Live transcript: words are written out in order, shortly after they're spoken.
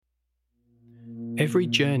Every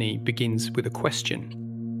journey begins with a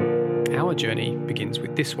question. Our journey begins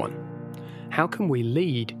with this one. How can we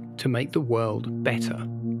lead to make the world better?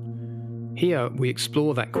 Here we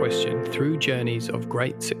explore that question through journeys of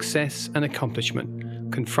great success and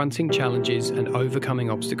accomplishment, confronting challenges and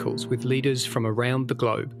overcoming obstacles with leaders from around the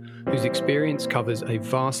globe whose experience covers a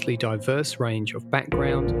vastly diverse range of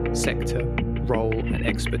background, sector, role and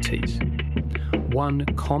expertise. One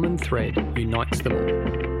common thread unites them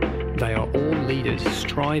all. They are all leaders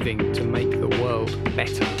striving to make the world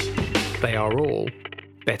better. They are all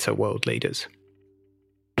better world leaders.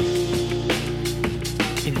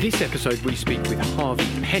 In this episode, we speak with Harvey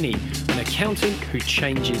Penny, an accountant who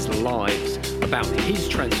changes lives, about his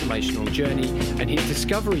transformational journey and his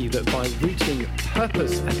discovery that by rooting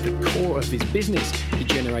purpose at the core of his business, he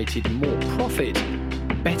generated more profit,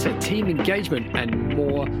 better team engagement, and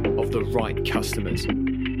more of the right customers.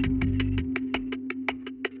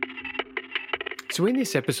 So in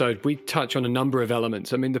this episode, we touch on a number of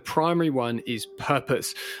elements. I mean, the primary one is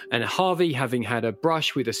purpose. And Harvey, having had a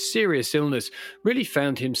brush with a serious illness, really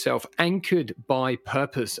found himself anchored by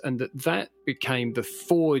purpose, and that became the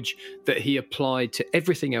forge that he applied to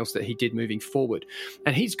everything else that he did moving forward.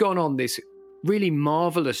 And he's gone on this really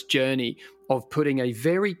marvelous journey of putting a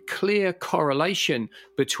very clear correlation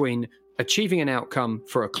between achieving an outcome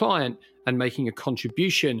for a client and making a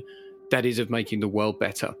contribution that is of making the world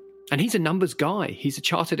better. And he's a numbers guy. He's a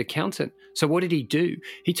chartered accountant. So what did he do?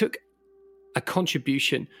 He took a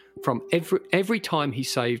contribution from every time he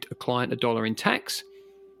saved a client $1 in tax.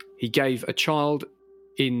 He gave a child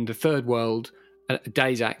in the third world a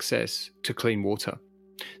day's access to clean water.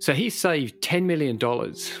 So he saved $10 million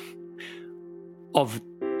of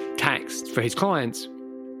tax for his clients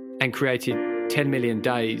and created 10 million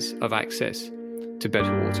days of access to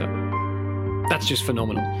better water. That's just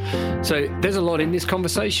phenomenal. So there's a lot in this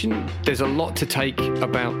conversation. There's a lot to take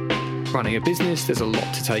about running a business. There's a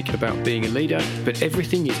lot to take about being a leader, but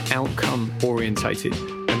everything is outcome orientated.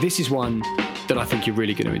 And this is one that I think you're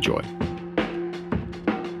really going to enjoy.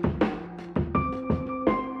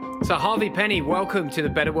 So Harvey Penny, welcome to the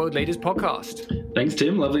Better World Leaders podcast. Thanks,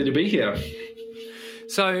 Tim. Lovely to be here.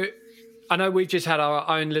 So I know we've just had our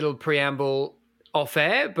own little preamble off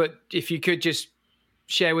air, but if you could just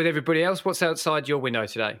share with everybody else what's outside your window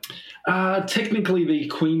today. Technically the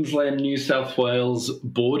Queensland-New South Wales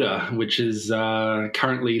border, which is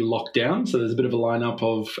currently locked down. So there's a bit of a lineup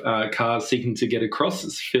of cars seeking to get across.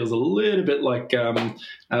 It feels a little bit like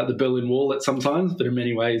the Berlin Wall at some times, but in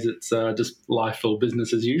many ways it's just life or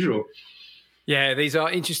business as usual. Yeah, these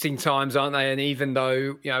are interesting times, aren't they? And even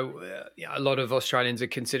though a lot of Australians are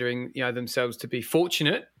considering themselves to be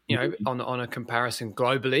fortunate, on a comparison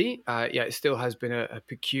globally, it still has been a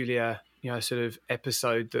peculiar sort of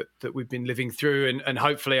episode that we've been living through and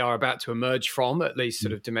hopefully are about to emerge from, at least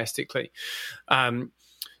sort of domestically.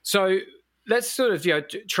 So let's sort of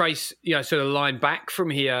trace sort of line back from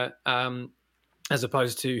here. As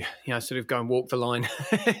opposed to, sort of go and walk the line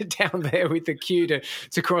down there with the queue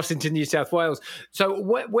to cross into New South Wales. So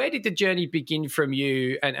where did the journey begin from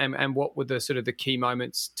you and what were the sort of the key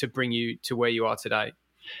moments to bring you to where you are today?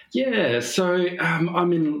 Yeah, so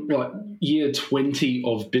I'm in year 20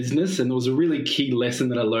 of business, and there was a really key lesson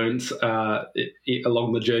that I learned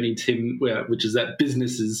along the journey, Tim, which is that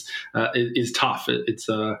business is tough. It's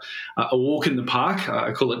a walk in the park.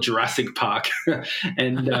 I call it Jurassic Park.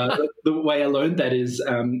 And the way I learned that is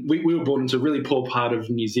we were born into a really poor part of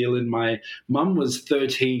New Zealand. My mum was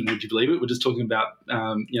 13, would you believe it? We're just talking about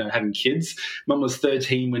having kids. Mum was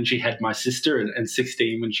 13 when she had my sister and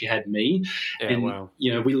 16 when she had me. Yeah, and, wow.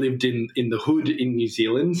 We lived in the hood in New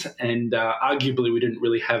Zealand, and arguably we didn't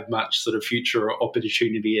really have much sort of future or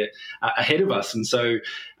opportunity ahead of us. And so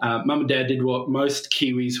Mum and Dad did what most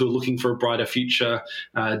Kiwis who are looking for a brighter future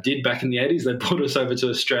did back in the 80s. They brought us over to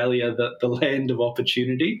Australia, the land of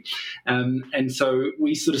opportunity. And so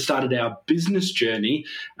we sort of started our business journey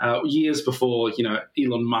years before,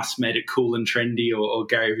 Elon Musk made it cool and trendy or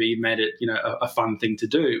Gary Vee made it, a fun thing to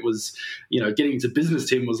do. It was, getting into business,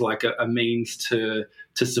 Tim, was like a means to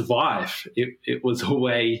survive. It was a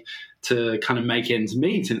way to kind of make ends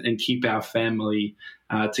meet and keep our family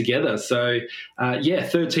together. So,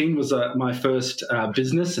 13 was my first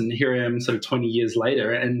business, and here I am sort of 20 years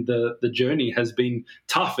later, and the journey has been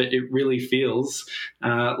tough. It really feels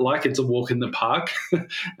like it's a walk in the park,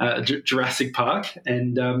 Jurassic Park.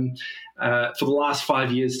 And for the last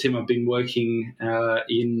 5 years, Tim, I've been working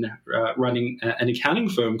in running an accounting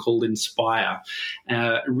firm called Inspire,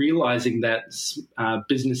 realizing that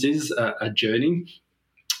business is a journey.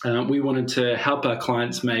 we wanted to help our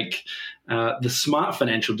clients make the smart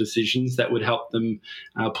financial decisions that would help them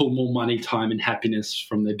pull more money, time, and happiness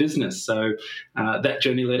from their business. So that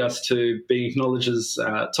journey led us to being acknowledged as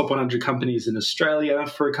top 100 companies in Australia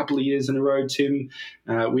for a couple of years in a row, Tim.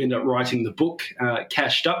 We ended up writing the book,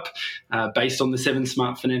 Cashed Up, based on the 7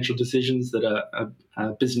 smart financial decisions that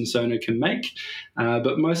a business owner can make.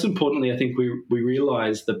 But most importantly, I think we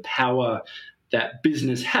realized the power that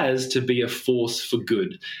business has to be a force for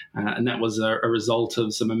good. And that was a result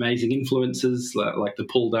of some amazing influences like the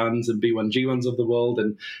Paul Dunns and B1G1s of the world,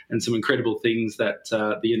 and some incredible things that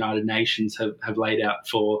the United Nations have laid out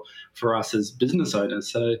for us as business owners.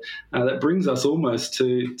 So that brings us almost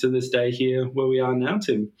to this day here where we are now,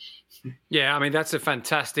 Tim. Yeah, I mean, that's a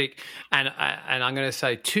fantastic and I'm going to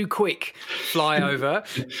say too quick flyover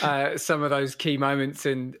some of those key moments,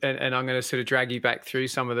 and I'm going to sort of drag you back through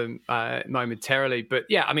some of them momentarily. But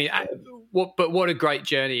yeah, I mean, what a great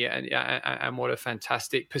journey, and what a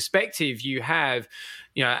fantastic perspective you have,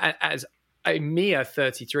 as a mere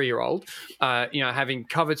 33-year-old, having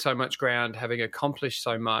covered so much ground, having accomplished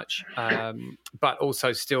so much, but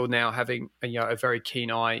also still now having a very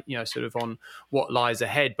keen eye, sort of on what lies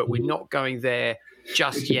ahead. But we're not going there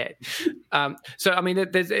just yet. So I mean,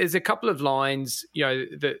 there's a couple of lines,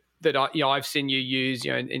 that I've seen you use,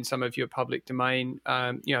 in some of your public domain,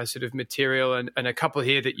 sort of material, and a couple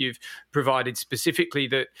here that you've provided specifically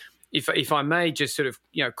that. If I may just sort of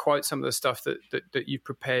quote some of the stuff that you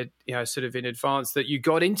prepared sort of in advance, that you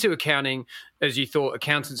got into accounting as you thought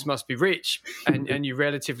accountants must be rich, and you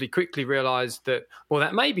relatively quickly realised that, well,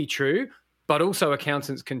 that may be true, but also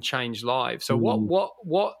accountants can change lives. So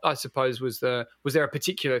what I suppose was there a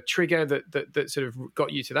particular trigger that sort of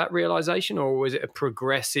got you to that realisation, or was it a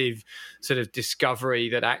progressive sort of discovery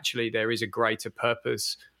that actually there is a greater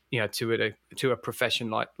purpose to a profession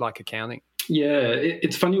like accounting? Yeah,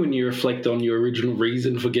 it's funny when you reflect on your original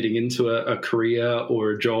reason for getting into a career or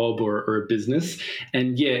a job or a business.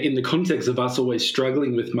 And yeah, in the context of us always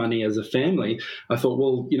struggling with money as a family, I thought,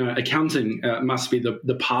 well, accounting must be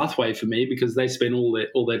the pathway for me, because they spend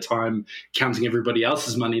all their time counting everybody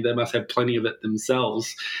else's money. They must have plenty of it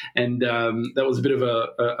themselves. And that was a bit of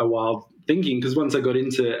a wild thinking, because once I got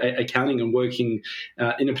into accounting and working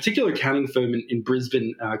in a particular accounting firm in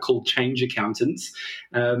Brisbane called Change Accountants,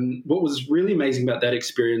 what was really amazing about that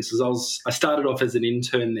experience is I started off as an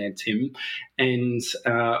intern there, Tim, and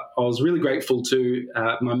I was really grateful to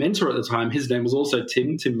my mentor at the time. His name was also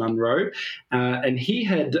Tim Munro, and he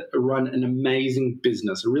had run an amazing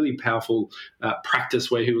business, a really powerful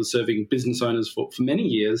practice where he was serving business owners for many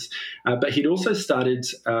years, but he'd also started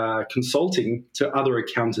consulting to other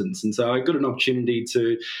accountants. And so I got an opportunity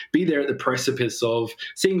to be there at the precipice of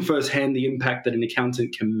seeing firsthand the impact that an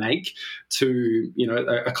accountant can make to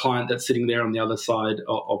a client that's sitting there on the other side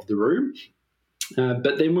of the room.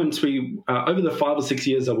 But then once over the 5 or 6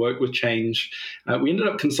 years I worked with Change, we ended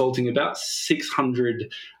up consulting about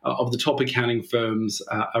 600 of the top accounting firms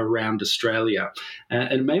around Australia.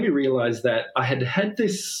 And it made me realize that I had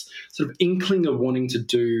this sort of inkling of wanting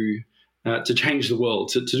to change the world,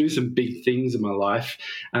 to do some big things in my life,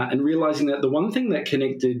 and realizing that the one thing that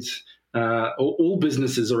connected all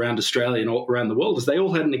businesses around Australia and all around the world is they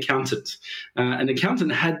all had an accountant. An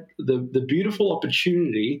accountant had the beautiful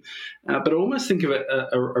opportunity, but I almost think of it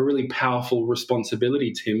a really powerful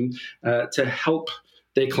responsibility, Tim, to help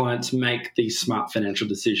their clients make these smart financial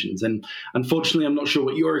decisions. And unfortunately, I'm not sure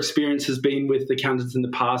what your experience has been with accountants in the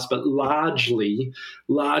past, but largely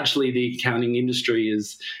the accounting industry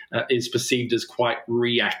is perceived as quite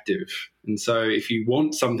reactive. And so if you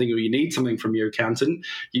want something or you need something from your accountant,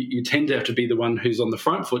 you tend to have to be the one who's on the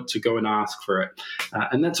front foot to go and ask for it.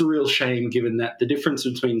 And that's a real shame, given that the difference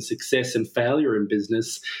between success and failure in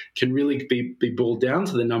business can really be boiled down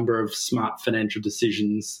to the number of smart financial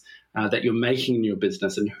decisions that you're making in your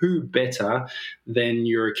business. And who better than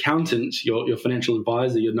your accountant, your financial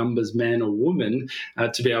advisor, your numbers man or woman,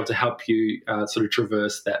 to be able to help you sort of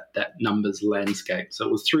traverse that numbers landscape. So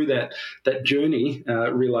it was through that journey,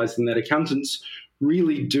 realizing that accountants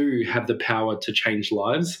really do have the power to change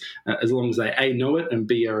lives, as long as they A, know it, and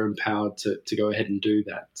B, are empowered to go ahead and do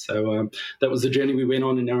that. So that was the journey we went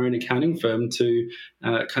on in our own accounting firm to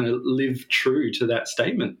kind of live true to that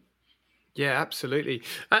statement. Yeah, absolutely.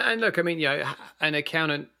 And look, I mean, an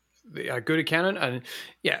accountant, a good accountant, and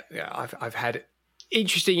I've had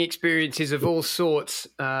interesting experiences of all sorts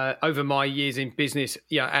over my years in business,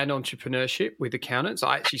 and entrepreneurship with accountants.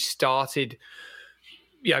 I actually started,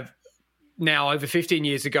 now over 15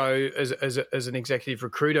 years ago as an executive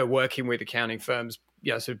recruiter working with accounting firms,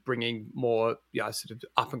 sort of bringing more, sort of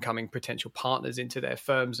up and coming potential partners into their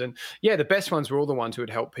firms. And the best ones were all the ones who would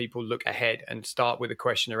help people look ahead and start with a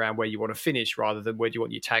question around where you want to finish rather than where do you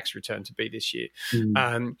want your tax return to be this year.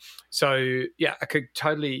 So I could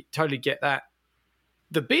totally get that.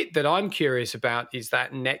 The bit that I'm curious about is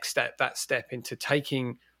that next step, that step into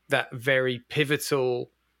taking that very pivotal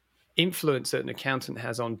influence that an accountant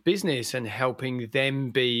has on business and helping them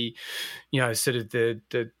be, sort of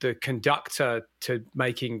the conductor to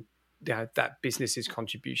making that business's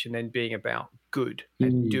contribution then being about good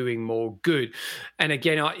and doing more good. And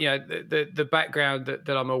again, the background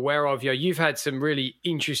that I'm aware of, you've had some really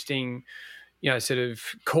interesting, sort of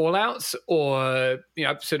call outs or,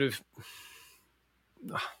 sort of,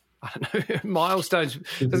 I don't know, milestones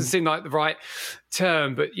doesn't seem like the right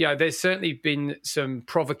term, but there's certainly been some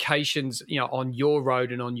provocations, on your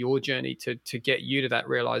road and on your journey to get you to that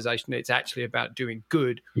realization that it's actually about doing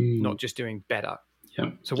good, not just doing better.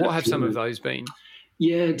 Yeah. So what have some of those been?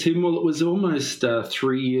 Yeah, Tim, well, it was almost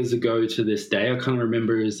 3 years ago to this day. I kind of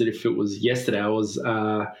remember as if it was yesterday. I was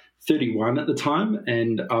 31 at the time,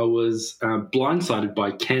 and I was blindsided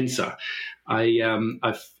by cancer.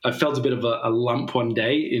 I felt a bit of a lump one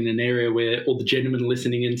day in an area where all the gentlemen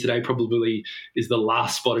listening in today probably is the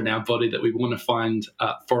last spot in our body that we want to find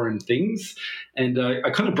foreign things. And I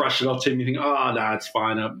kind of brushed it off to me thinking, it's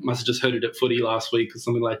fine. I must have just heard it at footy last week or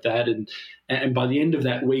something like that. And by the end of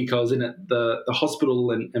that week, I was in at the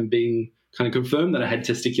hospital and being kind of confirmed that I had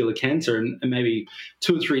testicular cancer. And maybe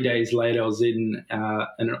 2 or 3 days later, I was in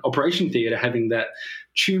an operation theatre having that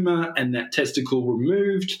tumour and that testicle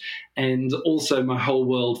removed, and also my whole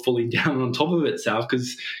world falling down on top of itself.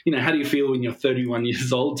 Because, how do you feel when you're 31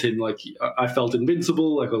 years old, Tim? Like, I felt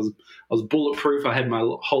invincible, like I was bulletproof. I had my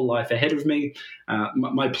whole life ahead of me.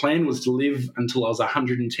 My plan was to live until I was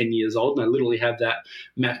 110 years old, and I literally have that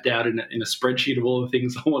mapped out in a spreadsheet of all the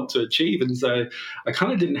things I want to achieve. And so I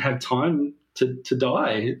kind of didn't have time to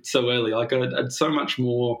die so early. Like, I had so much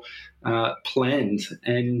more planned.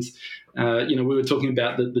 And we were talking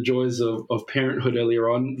about the joys of parenthood earlier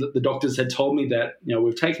on. The doctors had told me that,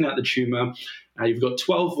 we've taken out the tumour. You've got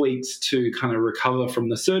 12 weeks to kind of recover from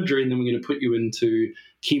the surgery, and then we're going to put you into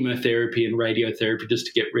chemotherapy and radiotherapy just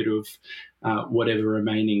to get rid of whatever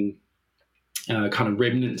remaining kind of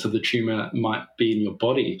remnants of the tumour might be in your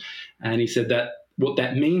body. And he said that what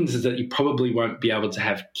that means is that you probably won't be able to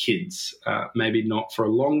have kids, maybe not for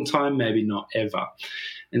a long time, maybe not ever.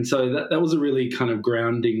 And so that was a really kind of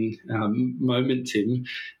grounding moment, Tim.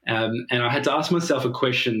 And I had to ask myself a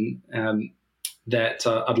question that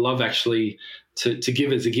I'd love actually to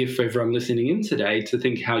give as a gift for everyone listening in today, to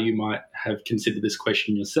think how you might have considered this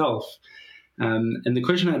question yourself. And the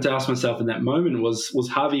question I had to ask myself in that moment was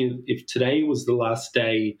Harvey, if today was the last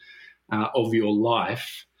day of your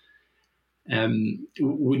life,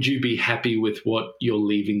 would you be happy with what you're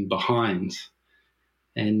leaving behind?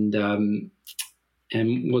 And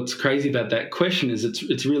what's crazy about that question is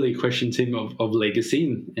it's really a question, Tim, of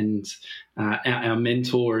legacy. And our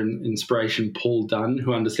mentor and inspiration, Paul Dunn,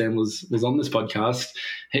 who I understand was on this podcast,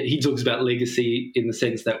 he talks about legacy in the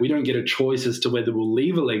sense that we don't get a choice as to whether we'll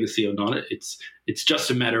leave a legacy or not. It's just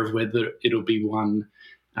a matter of whether it'll be one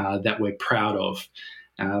that we're proud of.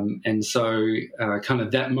 And so kind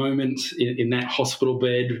of that moment in that hospital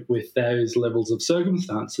bed with those levels of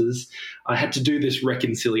circumstances, I had to do this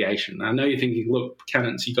reconciliation. I know you're thinking, look,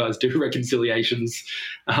 accountants, you guys do reconciliations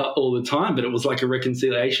all the time, but it was like a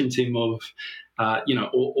reconciliation, Tim, of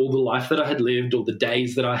all the life that I had lived, all the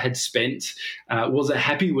days that I had spent. Was I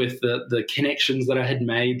happy with the connections that I had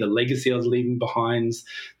made, the legacy I was leaving behind,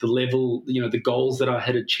 the level, the goals that I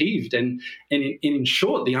had achieved? And in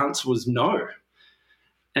short, the answer was no.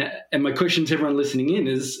 And my question to everyone listening in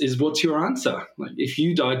is what's your answer? Like, if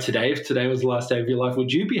you died today, if today was the last day of your life,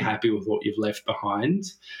 would you be happy with what you've left behind?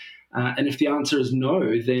 And if the answer is no,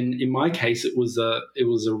 then in my case, it was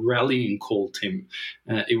a rallying call, Tim.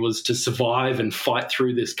 It was to survive and fight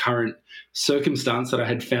through this current circumstance that I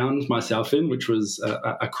had found myself in, which was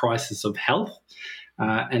a crisis of health.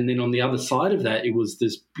 And then on the other side of that, it was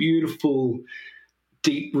this beautiful,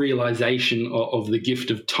 deep realization of the gift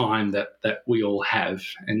of time that we all have.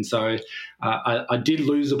 And so I did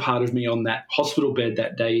lose a part of me on that hospital bed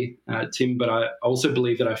that day, Tim, but I also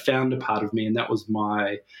believe that I found a part of me, and that was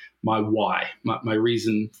my why, my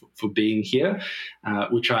reason for being here,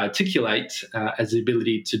 which I articulate as the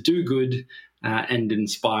ability to do good and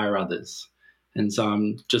inspire others. And so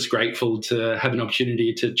I'm just grateful to have an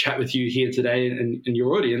opportunity to chat with you here today and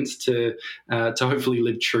your audience to hopefully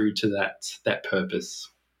live true to that purpose.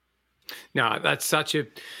 No, that's such a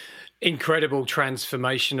incredible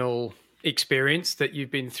transformational experience that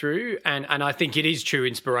you've been through, and I think it is true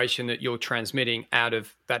inspiration that you're transmitting out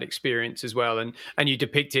of that experience as well, and you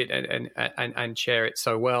depict it and share it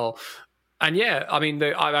so well. And yeah, I mean,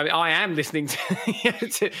 I am listening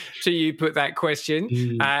to you put that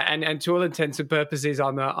question, and to all intents and purposes,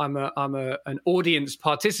 I'm an audience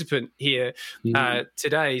participant here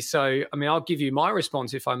today. So, I mean, I'll give you my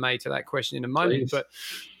response, if I may, to that question in a moment. Please. But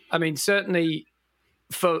I mean, certainly,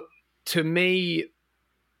 to me,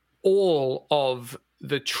 all of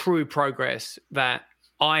the true progress that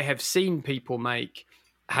I have seen people make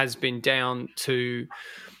has been down to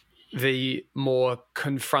the more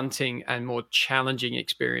confronting and more challenging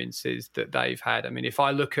experiences that they've had. I mean, if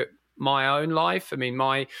I look at my own life, I mean,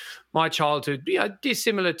 my childhood,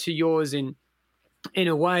 dissimilar to yours in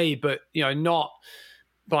a way, but, not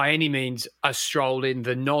by any means a stroll in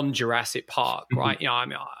the non-Jurassic Park, right? I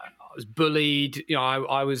mean, I was bullied.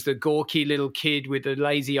 I was the gawky little kid with a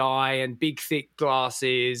lazy eye and big, thick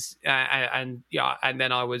glasses. And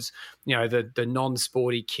then I was, the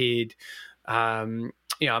non-sporty kid. I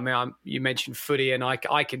mean, you mentioned footy, and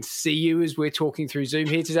I can see you as we're talking through Zoom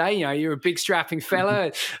here today. You're a big strapping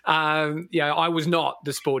fella. I was not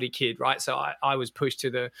the sporty kid, right? So I was pushed to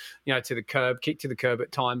the curb, kicked to the curb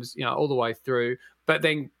at times, all the way through. But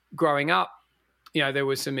then growing up, there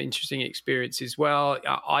was some interesting experience as well.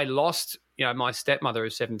 I lost, my stepmother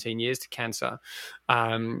of 17 years to cancer.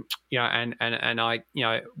 And I,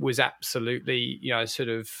 was absolutely, sort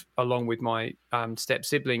of along with my step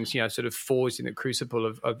siblings, sort of forged in the crucible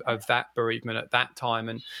of that bereavement at that time.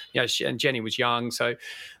 And, and Jenny was young. So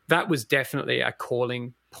that was definitely a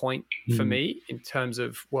calling point for me in terms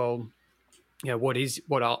of, well, what is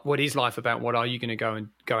life about? What are you going to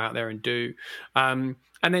go out there and do?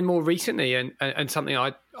 And then more recently, and something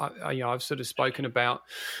I've sort of spoken about,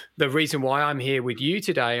 the reason why I'm here with you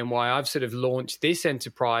today and why I've sort of launched this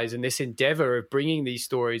enterprise and this endeavor of bringing these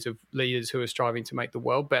stories of leaders who are striving to make the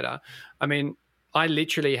world better. I mean, I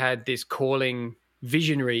literally had this calling,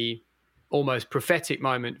 visionary, almost prophetic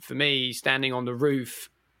moment for me, standing on the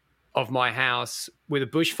roof of my house with a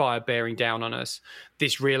bushfire bearing down on us,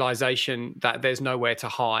 this realization that there's nowhere to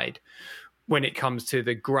hide when it comes to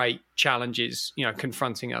the great challenges,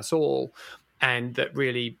 confronting us all, and that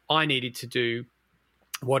really I needed to do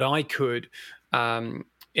what I could,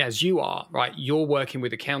 as you are, right? You're working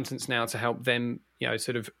with accountants now to help them,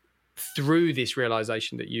 sort of through this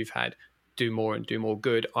realization that you've had, do more and do more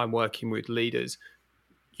good. I'm working with leaders.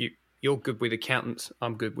 You're good with accountants.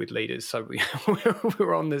 I'm good with leaders. So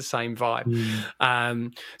we're on the same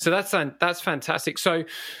vibe. So that's fantastic. So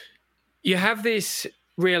you have this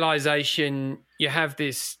realization, you have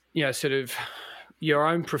this, sort of your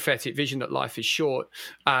own prophetic vision that life is short.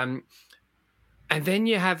 And then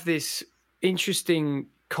you have this interesting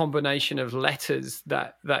combination of letters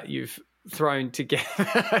that you've thrown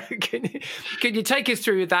together. Can you take us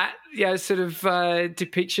through that, sort of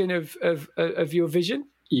depiction of your vision?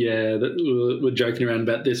 Yeah, we're joking around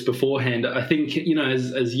about this beforehand. I think,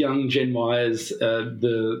 as young Gen Yers,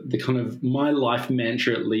 the kind of my life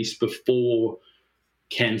mantra, at least before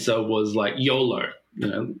cancer, was like YOLO.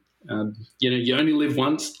 You only live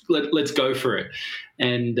once. Let's go for it,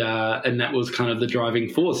 and that was kind of the driving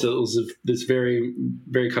force. So it was this very,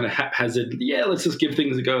 very kind of haphazard. Yeah, let's just give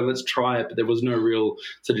things a go and let's try it. But there was no real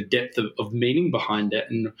sort of depth of meaning behind it,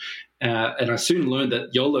 and I soon learned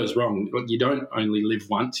that YOLO is wrong. You don't only live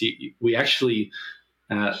once. We actually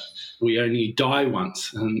we only die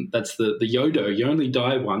once, and that's the Yodo. You only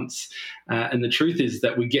die once, and the truth is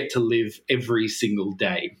that we get to live every single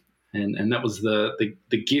day. And that was the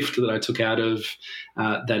gift that I took out of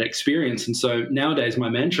that experience. And so nowadays, my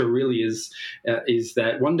mantra really is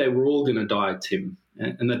that one day we're all going to die, Tim.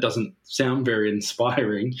 And that doesn't sound very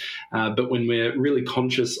inspiring, but when we're really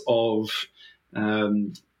conscious of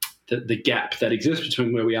the gap that exists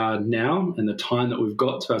between where we are now and the time that we've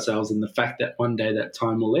got to ourselves, and the fact that one day that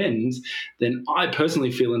time will end, then I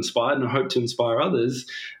personally feel inspired, and I hope to inspire others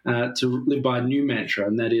to live by a new mantra,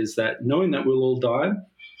 and that is that knowing that we'll all die,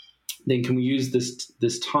 then can we use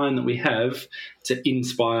this time that we have to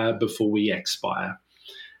inspire before we expire?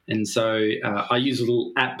 And so I use a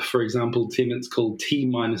little app, for example, Tim, it's called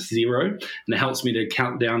T-0, and it helps me to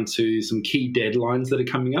count down to some key deadlines that are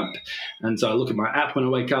coming up. And so I look at my app when I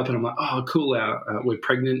wake up and I'm like, oh, cool, we're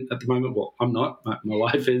pregnant at the moment. Well, I'm not. My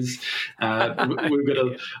wife is. We've got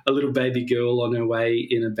a little baby girl on her way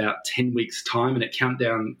in about 10 weeks' time, and it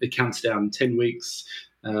counts down 10 weeks,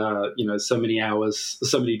 so many hours,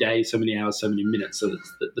 so many days, so many hours, so many minutes. So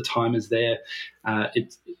the time is there.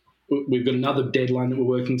 we've got another deadline that we're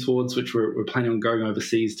working towards, which we're planning on going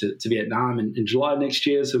overseas to Vietnam in July next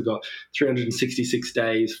year. So we've got 366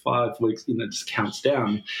 days, 5 weeks, it just counts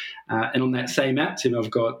down. And on that same app, Tim, I've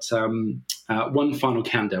got one final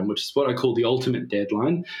countdown, which is what I call the ultimate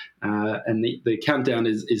deadline. And the countdown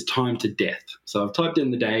is time to death. So I've typed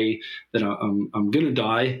in the day that I'm going to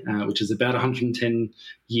die, which is about 110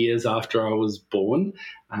 years after I was born.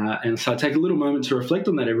 And so I take a little moment to reflect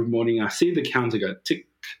on that every morning. I see the counter go tick,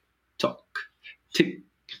 tock, tick,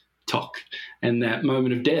 tock. And that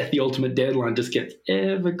moment of death, the ultimate deadline, just gets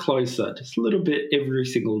ever closer, just a little bit every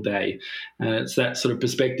single day. It's that sort of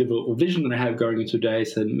perspective or vision that I have going into a day,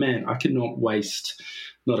 saying, man, I cannot waste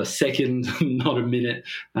not a second, not a minute,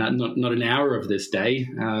 not an hour of this day,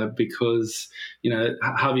 because,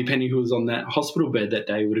 Harvey Penny, who was on that hospital bed that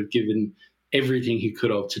day, would have given everything he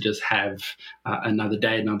could have to just have another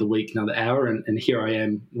day, another week, another hour, and here I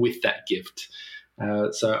am with that gift.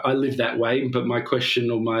 So I live that way, but my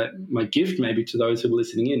question or my gift maybe to those who are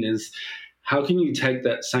listening in is, how can you take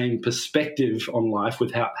that same perspective on life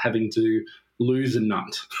without having to lose a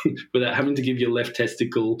nut, without having to give your left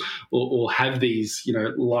testicle or have these,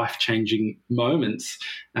 life-changing moments?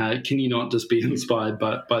 Can you not just be inspired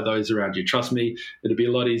by those around you? Trust me, it'd be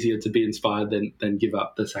a lot easier to be inspired than give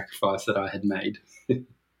up the sacrifice that I had made.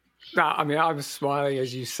 No, I mean, I'm smiling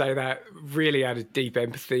as you say that, really out of deep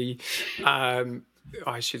empathy.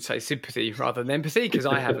 I should say sympathy rather than empathy, because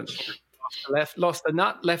I haven't lost a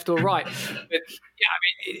nut, left or right. But yeah, I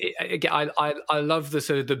mean, again, I love the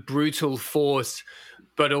sort of the brutal force,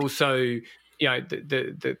 but also,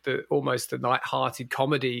 the almost the light-hearted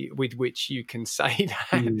comedy with which you can say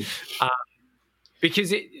that.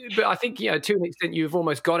 Because but I think, to an extent, you've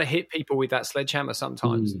almost got to hit people with that sledgehammer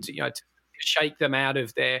sometimes, to shake them out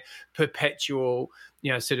of their perpetual,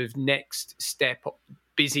 sort of next step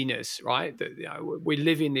busyness, right? We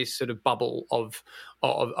live in this sort of bubble of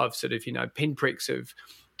sort of, pinpricks of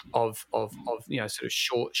sort of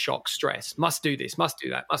short shock stress. Must do this, must do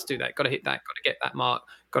that, got to hit that, got to get that mark,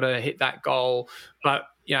 got to hit that goal. But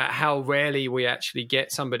how rarely we actually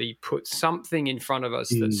get somebody put something in front of us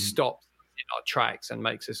that stops in our tracks and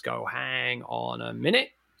makes us go, hang on a minute,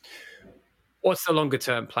 what's the longer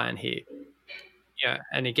term plan here?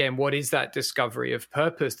 And again, what is that discovery of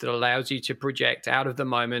purpose that allows you to project out of the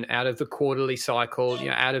moment, out of the quarterly cycle,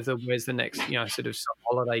 out of the where's the next, sort of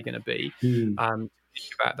holiday going to be? Think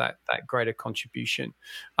about that greater contribution.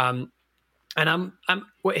 And I'm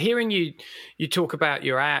hearing you talk about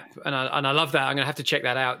your app, and I love that. I'm going to have to check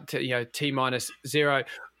that out. T-0.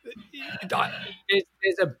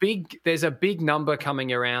 There's a big number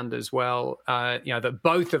coming around as well, that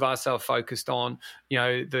both of us are focused on,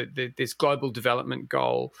 this global development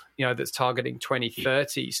goal, that's targeting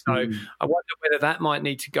 2030. So I wonder whether that might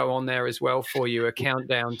need to go on there as well for you, a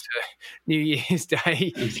countdown to New Year's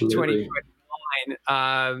Day 2029.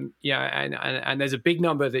 And there's a big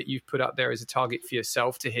number that you've put up there as a target for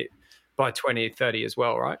yourself to hit by 2030 as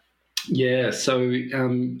well, right? Yeah, so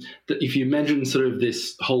if you imagine sort of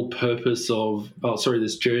this whole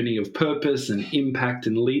this journey of purpose and impact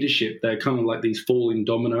and leadership, they're kind of like these falling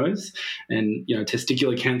dominoes. And,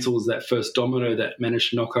 testicular cancer was that first domino that managed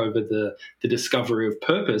to knock over the discovery of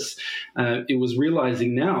purpose. It was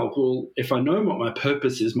realizing now, well, if I know what my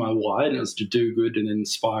purpose is, my why, and it was to do good and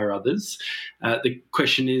inspire others, the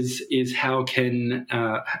question is how can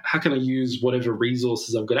I use whatever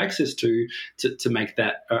resources I've got access to make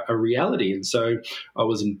that a reality? And so I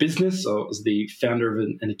was in business. I was the founder of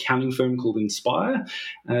an accounting firm called Inspire.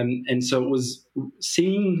 And so it was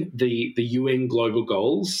seeing the UN global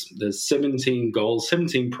goals. There's 17 goals,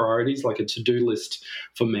 17 priorities, like a to-do list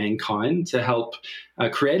for mankind to help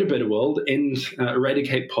create a better world and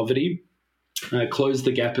eradicate poverty, close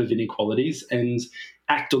the gap of inequalities, and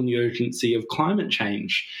act on the urgency of climate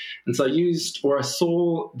change. And so I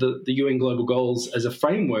saw the UN Global Goals as a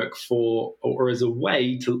framework or as a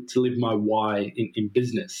way to live my why in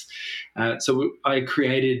business. So I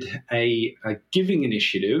created a giving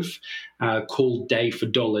initiative called Day for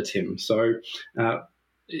Dollar, Tim. So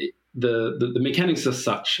the mechanics are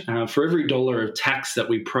such. For every dollar of tax that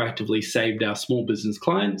we proactively saved our small business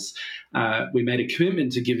clients, we made a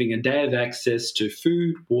commitment to giving a day of access to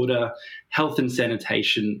food, water, health and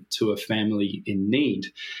sanitation to a family in need.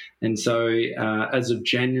 And so as of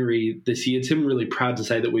January this year, Tim, really proud to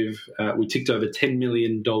say that we ticked over $10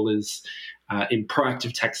 million in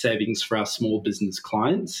proactive tax savings for our small business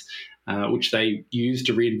clients, which they use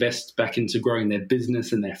to reinvest back into growing their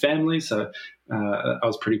business and their family. So I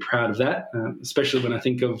was pretty proud of that, especially when I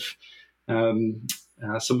think of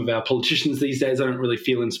some of our politicians these days. I don't really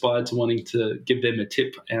feel inspired to wanting to give them a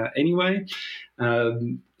tip anyway.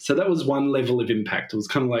 So that was one level of impact. It was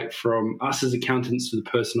kind of like from us as accountants to the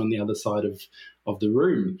person on the other side of the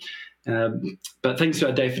room. But thanks to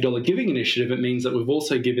our Day for Dollar Giving initiative, it means that we've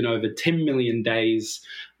also given over 10 million days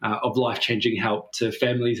of life-changing help to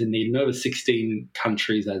families in need in over 16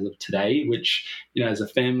 countries as of today, which, as a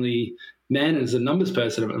family man, as a numbers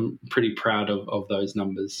person, I'm pretty proud of those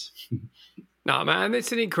numbers. No, man,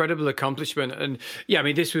 it's an incredible accomplishment. And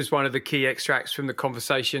this was one of the key extracts from the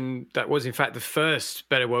conversation that was, in fact, the first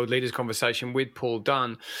Better World Leaders conversation with Paul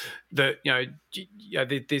Dunn, that,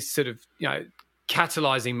 this sort of,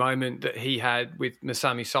 catalyzing moment that he had with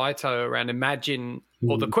Masami Saito around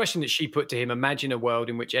or the question that she put to him, imagine a world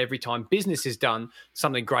in which every time business is done,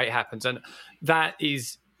 something great happens. And that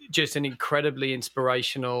is just an incredibly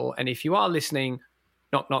inspirational. And if you are listening,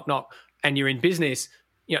 and you're in business,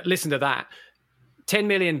 listen to that. $10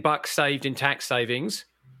 million saved in tax savings,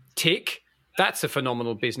 tick. That's a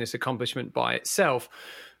phenomenal business accomplishment by itself.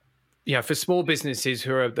 For small businesses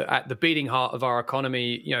who are at the beating heart of our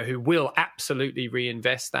economy, who will absolutely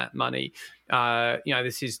reinvest that money.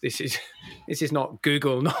 This is not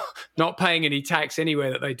Google not paying any tax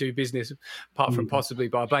anywhere that they do business, apart from possibly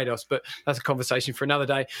Barbados. But that's a conversation for another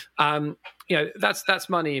day. That's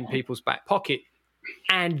money in people's back pocket,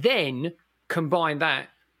 and then combine that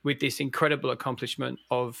with this incredible accomplishment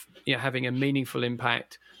of having a meaningful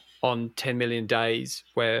impact on 10 million days,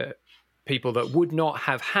 where people that would not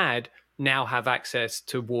have had now have access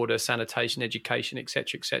to water, sanitation, education, et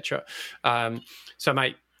cetera, so,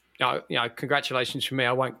 mate, congratulations from me.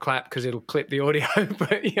 I won't clap because it'll clip the audio,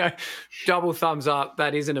 but, double thumbs up.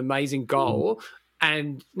 That is an amazing goal.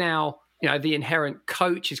 And now, the inherent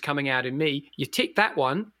coach is coming out in me. You tick that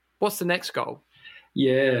one. What's the next goal?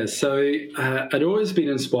 Yeah, so I'd always been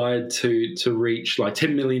inspired to reach, like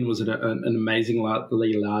 10 million was an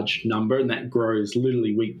amazingly large number, and that grows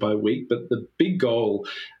literally week by week. But the big goal,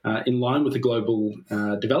 in line with the global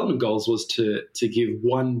development goals, was to give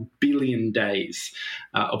 1 billion days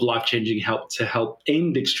of life-changing help to help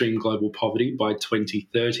end extreme global poverty by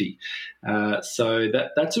 2030. So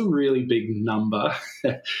that's a really big number.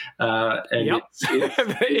 And yep.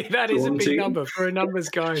 That is a big number for a numbers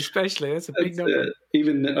guy, especially. That's a big number.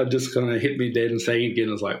 Even it just kind of hit me dead and saying again,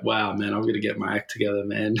 I was like, wow, man, I'm going to get my act together,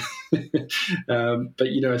 man.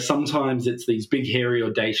 But, sometimes it's these big, hairy,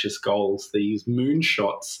 audacious goals, these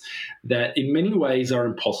moonshots that in many ways are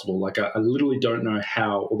impossible. Like I literally don't know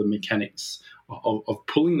how or the mechanics of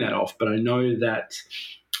pulling that off. But I know that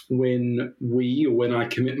when I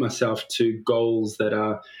commit myself to goals that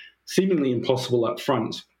are seemingly impossible up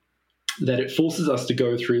front, that it forces us to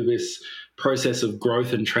go through this process of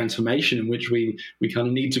growth and transformation in which we kind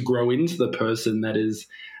of need to grow into the person that is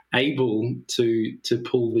able to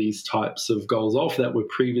pull these types of goals off that were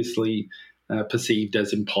previously perceived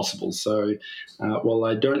as impossible. So while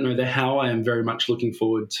I don't know the how, I am very much looking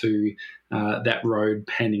forward to that road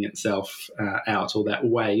panning itself out, or that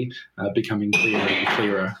way becoming clearer and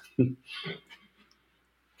clearer.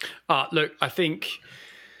 Look, I think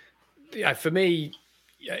for me,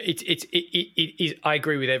 it is. I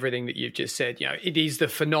agree with everything that you've just said. It is the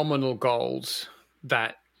phenomenal goals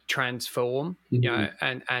that transform.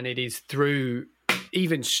 And it is through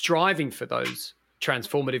even striving for those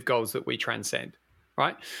transformative goals that we transcend,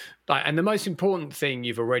 right? And the most important thing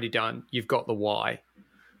you've already done, you've got the why,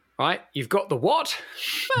 right? You've got the what,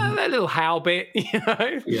 that little how bit,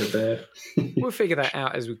 we'll figure that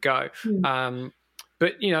out as we go.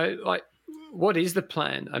 But what is the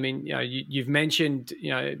plan? I mean, you've mentioned,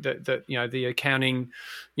 the accounting,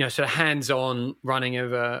 sort of hands-on running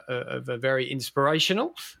of a very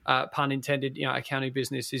inspirational, pun intended, accounting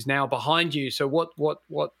business is now behind you. So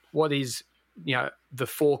what is, the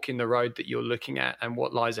fork in the road that you're looking at, and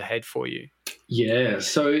what lies ahead for you? Yeah,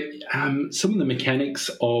 so some of the mechanics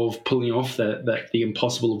of pulling off the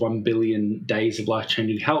impossible 1 billion days of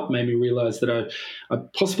life-changing help made me realize that I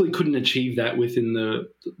possibly couldn't achieve that within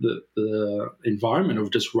the environment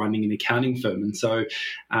of just running an accounting firm. And so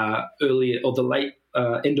the late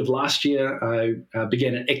end of last year, I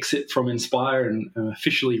began an exit from Inspire and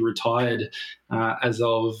officially retired as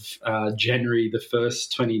of January the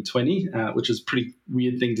 1st, 2020, which is a pretty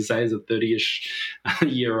weird thing to say as a 30-ish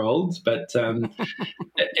year old. But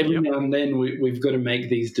every now and then we've got to make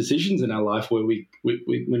these decisions in our life where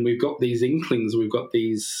when we've got these inklings, we've got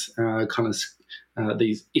these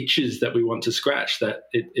these itches that we want to scratch, that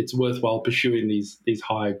it's worthwhile pursuing these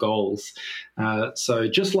higher goals. So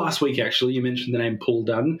just last week, actually, you mentioned the name Paul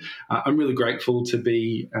Dunn. I'm really grateful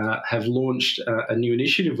to have launched a new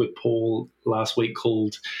initiative with Paul last week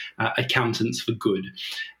called Accountants for Good.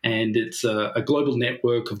 And it's a global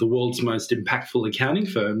network of the world's most impactful accounting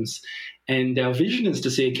firms. And our vision is to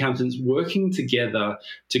see accountants working together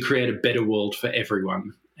to create a better world for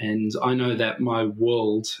everyone. And I know that my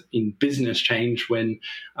world in business changed when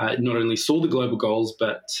I not only saw the global goals,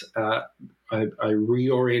 but I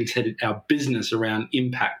reoriented our business around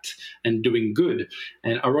impact and doing good.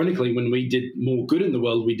 And ironically, when we did more good in the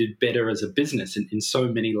world, we did better as a business in so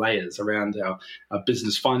many layers around our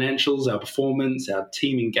business financials, our performance, our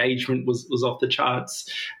team engagement was off the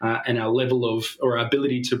charts, and our level of, or our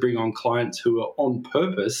ability to bring on clients who are on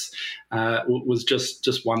purpose was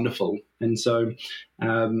just wonderful. And so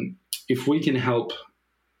if we can help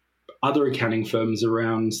other accounting firms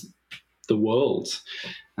around the world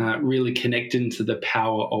really connect into the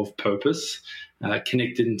power of purpose,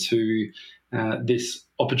 connect into this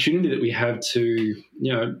opportunity that we have to,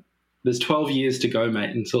 there's 12 years to go,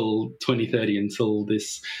 mate, until 2030, until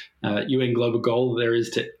this UN global goal there is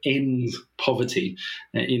to end poverty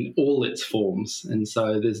in all its forms. And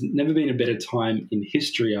so there's never been a better time in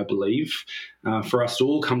history, I believe, for us to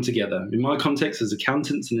all come together. In my context as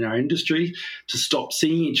accountants in our industry, to stop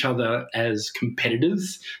seeing each other as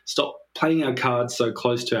competitors, stop playing our cards so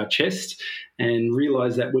close to our chest, and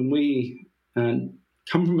realize that when we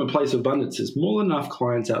come from a place of abundance, there's more than enough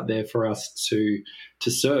clients out there for us to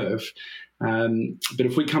serve. But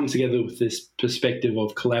if we come together with this perspective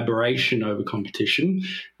of collaboration over competition,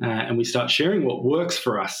 and we start sharing what works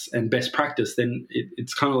for us and best practice, then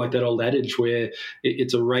it's kind of like that old adage where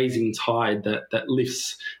it's a rising tide that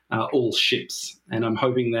lifts all ships. And I'm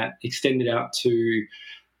hoping that extended out to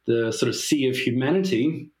the sort of sea of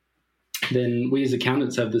humanity, then we as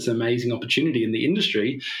accountants have this amazing opportunity, and the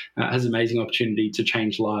industry has an amazing opportunity to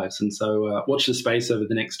change lives. And so watch the space over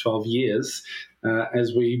the next 12 years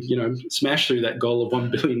as we, smash through that goal of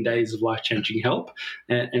 1 billion days of life-changing help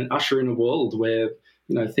and usher in a world where,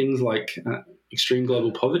 things like extreme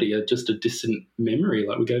global poverty are just a distant memory.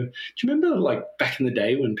 Like we go, do you remember like back in the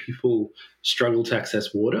day when people struggled to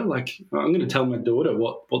access water? Like I'm going to tell my daughter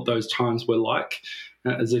what those times were like,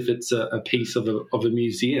 as if it's a piece of a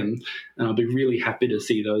museum, and I'll be really happy to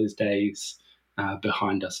see those days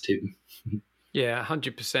behind us, Tim. Yeah,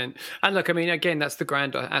 100%. And look, I mean, again, that's the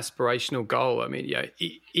grand aspirational goal. I mean,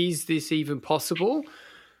 is this even possible?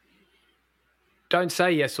 Don't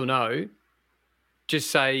say yes or no. Just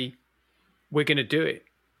say, we're going to do it.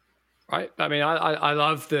 Right. I mean, I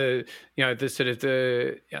love the sort of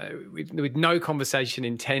with no condescension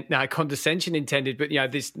intended, but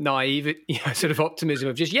this naive sort of optimism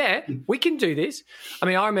of just, we can do this. I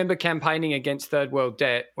mean, I remember campaigning against third world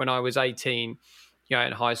debt when I was 18,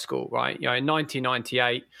 in high school, right? In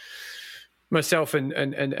 1998, myself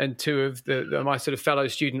and two of my sort of fellow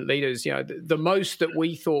student leaders, the most that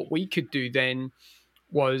we thought we could do then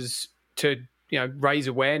was to raise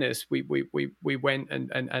awareness. We went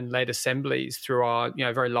and led assemblies through our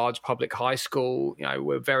very large public high school.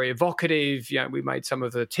 We're very evocative. We made some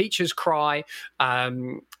of the teachers cry,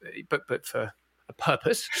 but for a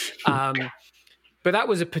purpose. But that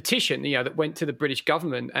was a petition, that went to the British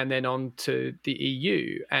government and then on to the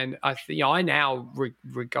EU. And I now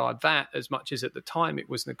regard that, as much as at the time it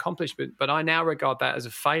was an accomplishment, but I now regard that as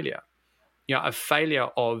a failure. A failure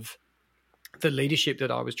of the leadership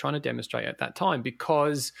that I was trying to demonstrate at that time,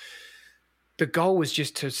 because the goal was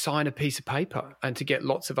just to sign a piece of paper and to get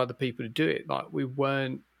lots of other people to do it. Like, we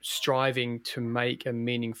weren't striving to make a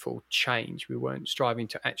meaningful change. We weren't striving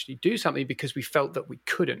to actually do something because we felt that we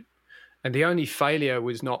couldn't. And the only failure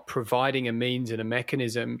was not providing a means and a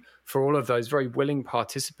mechanism for all of those very willing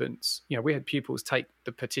participants. We had pupils take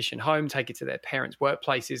the petition home, take it to their parents'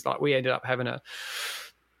 workplaces. Like, we ended up having a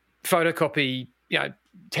photocopy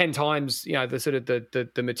 10 times, the sort of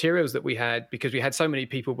the materials that we had, because we had so many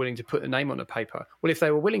people willing to put a name on a paper. Well, if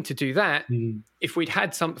they were willing to do that, if we'd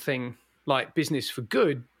had something like Business for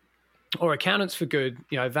Good or Accountants for Good,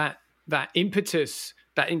 that impetus,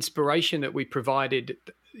 that inspiration that we provided,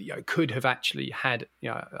 could have actually had,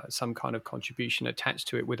 some kind of contribution attached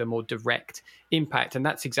to it with a more direct impact. And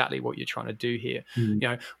that's exactly what you're trying to do here.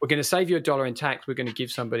 We're going to save you $1 in tax. We're going to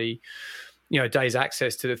give somebody days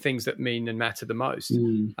access to the things that mean and matter the most.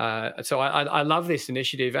 So I love this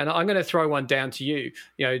initiative, and I'm going to throw one down to you.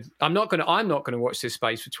 I'm not going to watch this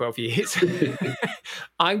space for 12 years.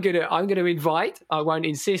 I'm going to invite. I won't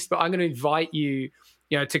insist, but I'm going to invite you,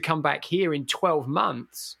 to come back here in 12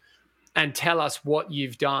 months and tell us what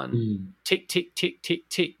you've done. Tick, tick, tick, tick,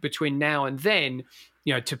 tick between now and then.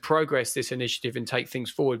 To progress this initiative and take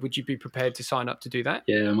things forward. Would you be prepared to sign up to do that?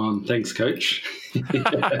 Yeah, I'm on. Thanks, Coach.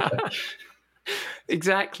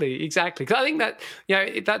 Exactly. Because I think that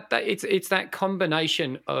that it's that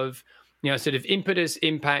combination of sort of impetus,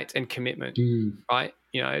 impact, and commitment, right?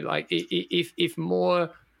 Like if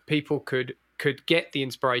more people could get the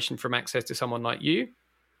inspiration from access to someone like you,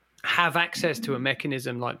 have access to a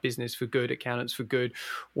mechanism like Business for Good, Accountants for Good,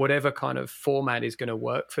 whatever kind of format is going to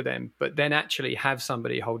work for them, but then actually have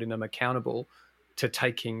somebody holding them accountable to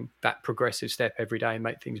taking that progressive step every day and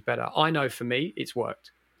make things better. I know for me, it's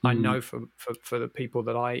worked. I know for the people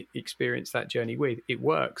that I experience that journey with, it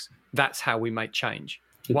works. That's how we make change.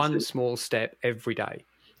 One small step every day.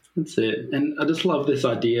 That's it. And I just love this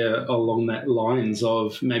idea along that lines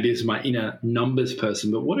of, maybe it's my inner numbers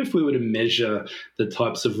person, but what if we were to measure the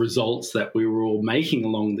types of results that we were all making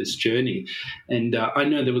along this journey? And I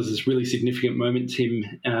know there was this really significant moment, Tim,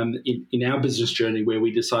 in our business journey where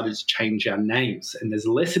we decided to change our names. And there's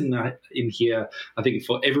a lesson in here, I think,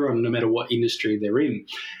 for everyone, no matter what industry they're in.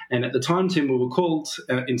 And at the time, Tim, we were called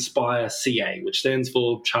Inspire CA, which stands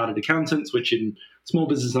for Chartered Accountants, which in small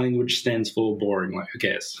business language stands for boring, like who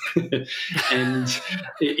cares? And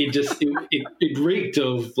it reeked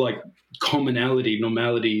of like commonality,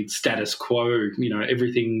 normality, status quo,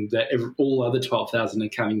 everything that all other 12,000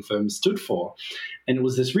 accounting firms stood for. And it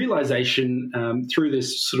was this realization through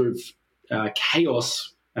this sort of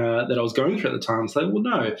chaos that I was going through at the time. So, well,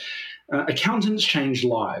 no, accountants change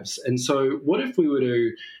lives. And so what if we were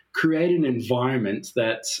to create an environment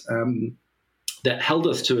that held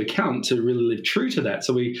us to account to really live true to that?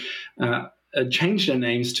 So we changed our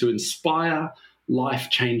names to Inspire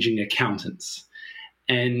Life-Changing Accountants.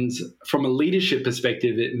 And from a leadership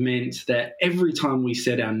perspective, it meant that every time we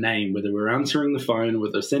said our name, whether we're answering the phone,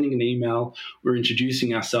 whether we're sending an email, we're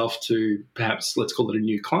introducing ourselves to perhaps, let's call it a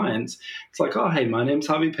new client, it's like, oh, hey, my name's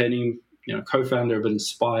Harvey Penny, co-founder of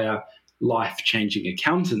Inspire Life-Changing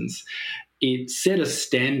Accountants. It set a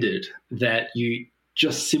standard that you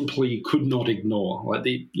just simply could not ignore. Like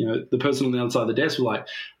the person on the other side of the desk was like,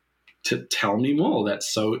 to tell me more.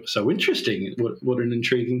 That's so interesting. What an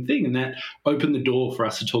intriguing thing. And that opened the door for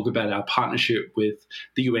us to talk about our partnership with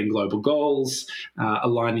the UN Global Goals,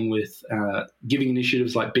 aligning with giving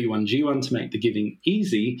initiatives like B1G1 to make the giving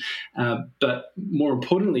easy. But more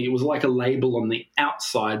importantly, it was like a label on the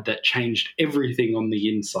outside that changed everything on the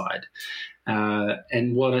inside.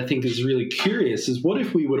 And what I think is really curious is, what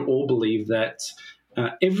if we would all believe that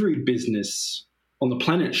every business on the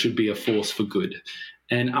planet should be a force for good?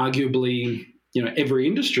 And arguably, every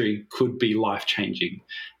industry could be life-changing.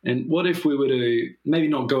 And what if we were to maybe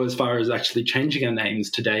not go as far as actually changing our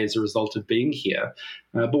names today as a result of being here,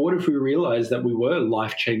 but what if we realized that we were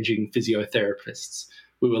life-changing physiotherapists?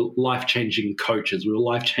 We were life-changing coaches. We were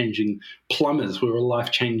life-changing plumbers. We were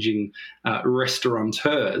life-changing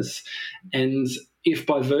restaurateurs. And if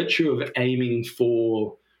by virtue of aiming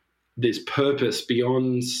for this purpose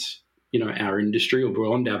beyond our industry or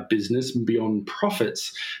beyond our business and beyond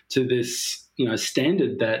profits, to this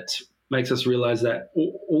standard that makes us realize that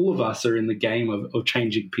all of us are in the game of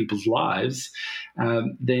changing people's lives,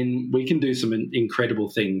 then we can do some incredible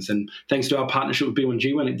things. And thanks to our partnership with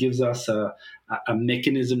B1G1, it gives us a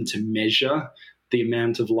mechanism to measure the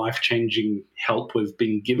amount of life-changing help we've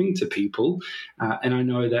been giving to people. And I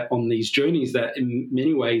know that on these journeys that in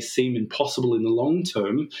many ways seem impossible in the long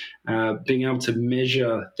term, being able to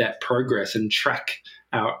measure that progress and track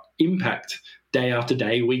our impact day after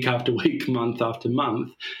day, week after week, month after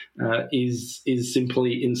month, is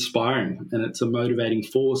simply inspiring. And it's a motivating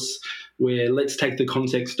force where, let's take the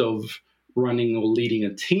context of running or leading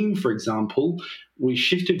a team, for example. We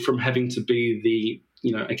shifted from having to be the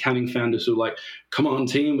accounting founders who are like, come on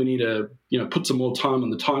team, we need to, put some more time on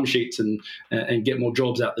the timesheets and get more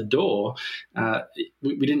jobs out the door.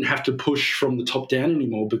 We didn't have to push from the top down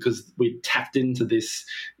anymore, because we tapped into this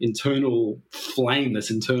internal flame, this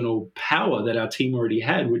internal power that our team already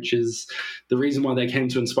had, which is the reason why they came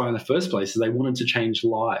to Inspire in the first place, is they wanted to change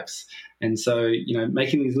lives. And so,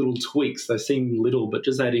 making these little tweaks, they seem little, but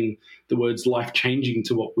just adding the words life-changing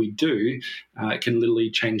to what we do can literally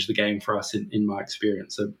change the game for us in my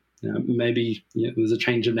experience. So maybe there's a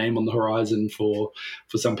change of name on the horizon for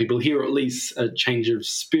some people here, or at least a change of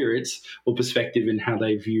spirit or perspective in how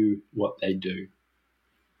they view what they do.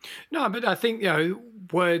 No, but I think,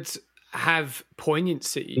 words have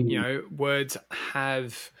poignancy. Mm-hmm. Words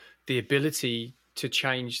have the ability to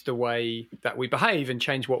change the way that we behave and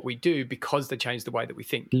change what we do, because they change the way that we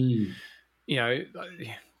think.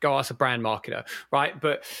 Go ask a brand marketer, right?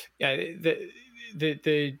 But the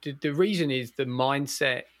reason is the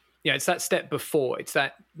mindset. It's that step before. It's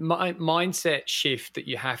that mindset shift that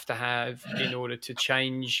you have to have in order to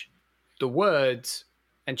change the words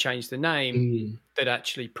and change the name that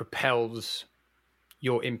actually propels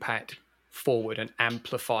your impact forward and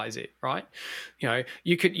amplifies it, right?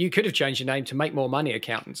 You could have changed your name to Make More Money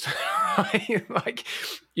Accountants, right? Like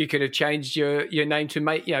you could have changed your name to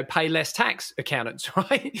make, pay less tax accountants,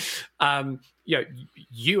 right?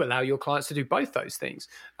 You allow your clients to do both those things,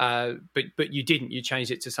 but you didn't. You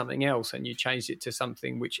changed it to something else, and you changed it to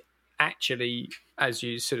something which actually, as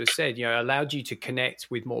you sort of said, allowed you to connect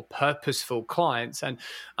with more purposeful clients, and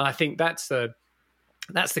I think that's the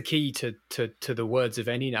key to the words of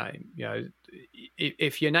any name.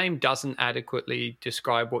 If your name doesn't adequately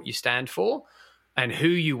describe what you stand for and who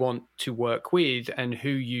you want to work with and who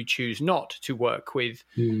you choose not to work with,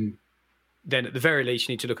 then at the very least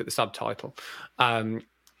you need to look at the subtitle. That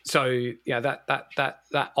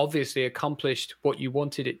obviously accomplished what you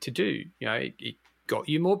wanted it to do. It got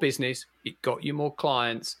you more business, it got you more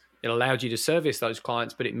clients, it allowed you to service those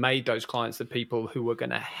clients, but it made those clients the people who were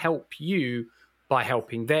going to help you by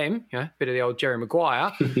helping them, a bit of the old Jerry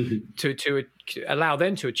Maguire, to allow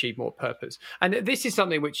them to achieve more purpose. And this is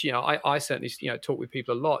something which, I certainly, talk with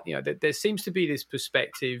people a lot, that there seems to be this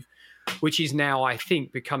perspective, which is now, I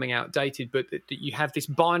think, becoming outdated, but that you have this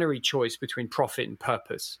binary choice between profit and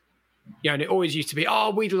purpose. And it always used to be,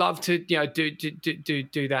 we'd love to, do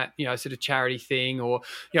that, sort of charity thing, or,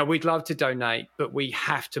 we'd love to donate, but we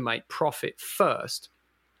have to make profit first.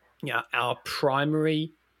 Our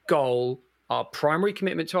primary goal, our primary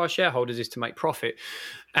commitment to our shareholders is to make profit.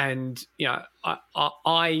 And,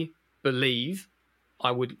 I believe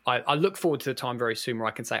I look forward to the time very soon where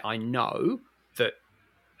I can say, I know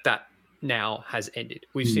that now has ended.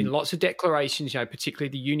 We've seen lots of declarations, particularly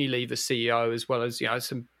the Unilever CEO, as well as,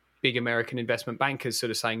 some big American investment bankers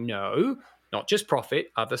sort of saying, no, not just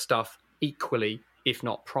profit, other stuff equally, if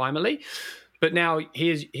not primarily. But now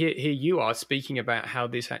here you are speaking about how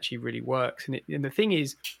this actually really works. And the thing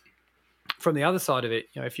is, from the other side of it,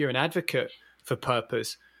 if you're an advocate for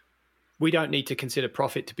purpose, we don't need to consider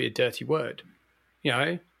profit to be a dirty word.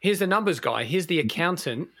 Here's the numbers guy, here's the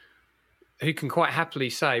accountant who can quite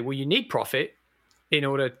happily say, well, you need profit in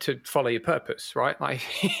order to follow your purpose, right? Like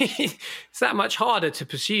it's that much harder to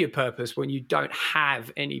pursue your purpose when you don't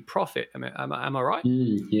have any profit. Am I right?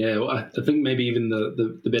 Yeah, well, I think maybe even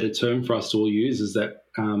the better term for us to all use is that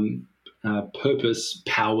purpose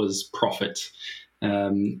powers profit.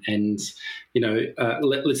 Let's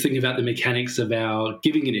think about the mechanics of our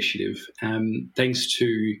giving initiative. Thanks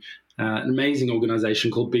to an amazing organization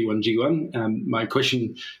called B1G1. My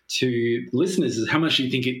question to listeners is, how much do you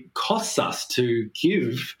think it costs us to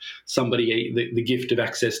give somebody the gift of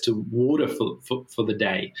access to water for the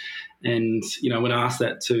day? And, when I ask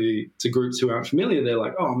that to groups who aren't familiar, they're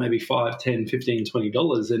like, maybe $5, $10, $15,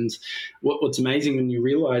 $20. And what's amazing when you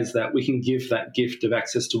realize that we can give that gift of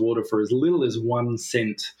access to water for as little as 1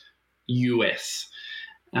 cent US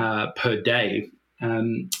per day,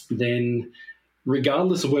 then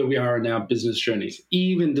regardless of where we are in our business journeys,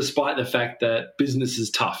 even despite the fact that business is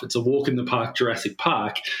tough, it's a walk in the park, Jurassic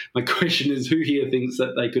Park, my question is, who here thinks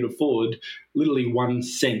that they could afford literally 1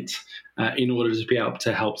 cent in order to be able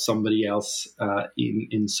to help somebody else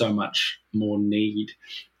in so much more need?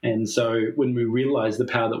 And so when we realize the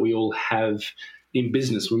power that we all have in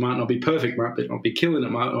business, we might not be perfect, might not be killing it,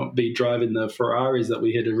 might not be driving the Ferraris that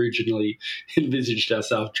we had originally envisaged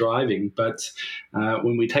ourselves driving. But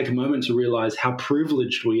when we take a moment to realize how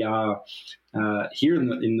privileged we are here in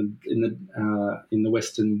the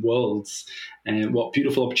Western worlds, and what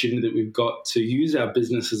beautiful opportunity that we've got to use our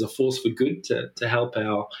business as a force for good to help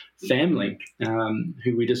our family,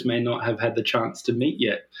 who we just may not have had the chance to meet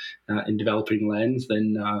yet in developing lands,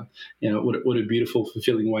 then what a beautiful,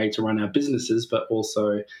 fulfilling way to run our businesses, but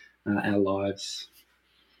also our lives.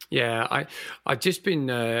 Yeah, I've just been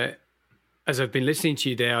as I've been listening to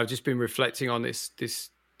you there, I've just been reflecting on this.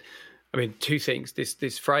 I mean, two things.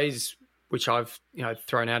 This phrase, which I've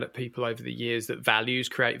thrown out at people over the years, that values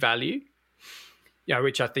create value,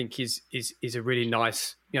 which I think is a really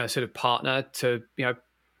nice sort of partner to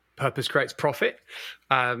purpose creates profit,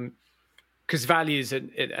 because values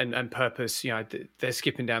and purpose they're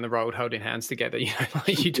skipping down the road holding hands together.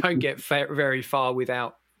 You don't get very far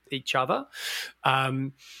without each other.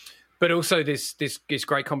 But also this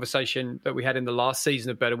great conversation that we had in the last season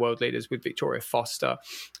of Better World Leaders with Victoria Foster,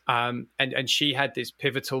 and she had this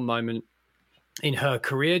pivotal moment in her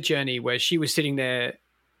career journey where she was sitting there.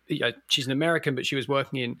 She's an American, but she was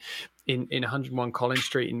working in 101 Collins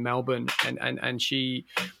Street in Melbourne, and she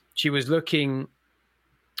was looking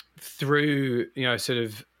through sort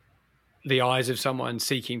of the eyes of someone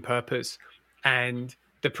seeking purpose, and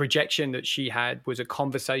the projection that she had was a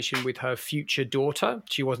conversation with her future daughter.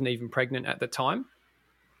 She wasn't even pregnant at the time,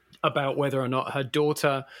 about whether or not her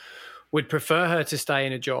daughter would prefer her to stay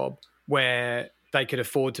in a job where they could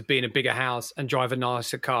afford to be in a bigger house and drive a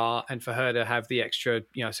nicer car, and for her to have the extra,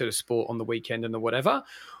 sort of sport on the weekend and the whatever,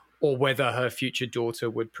 or whether her future daughter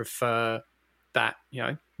would prefer that,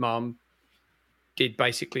 mum did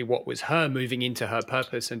basically what was her moving into her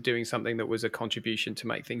purpose and doing something that was a contribution to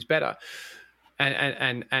make things better.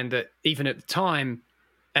 And that even at the time,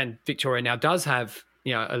 and Victoria now does have,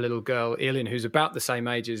 a little girl, Eilin, who's about the same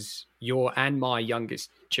age as your and my youngest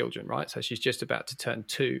children, right? So she's just about to turn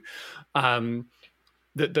 2.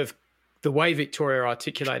 The way Victoria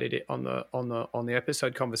articulated it on the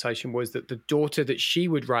episode conversation was that the daughter that she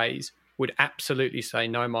would raise would absolutely say,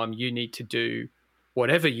 "No, Mum, you need to do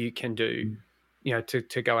whatever you can do,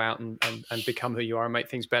 to go out and become who you are and make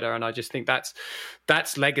things better." And I just think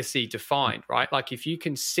that's legacy defined, right? Like if you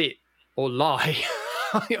can sit or lie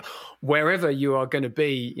wherever you are going to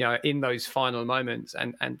be, in those final moments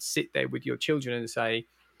and sit there with your children and say,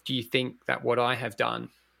 "Do you think that what I have done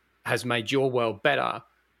has made your world better?"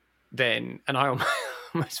 Then, and I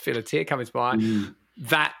almost feel a tear coming to my eye.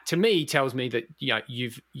 That to me tells me that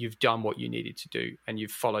you've done what you needed to do and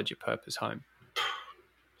you've followed your purpose home.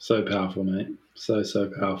 So powerful, mate. So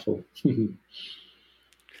powerful.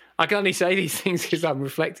 I can only say these things because I'm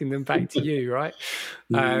reflecting them back to you, right?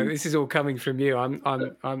 This is all coming from you.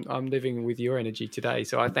 I'm living with your energy today,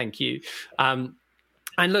 so I thank you. And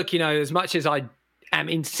look, as much as I am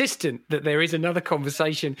insistent that there is another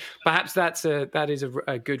conversation, perhaps that is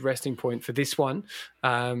a good resting point for this one.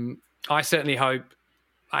 I certainly hope.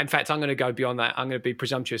 In fact, I'm going to go beyond that. I'm going to be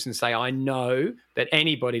presumptuous and say I know that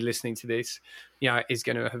anybody listening to this, is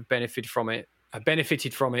going to have benefited from it,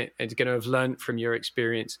 is going to have learned from your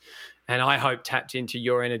experience, and I hope tapped into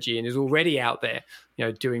your energy and is already out there,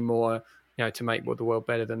 doing more, to make the world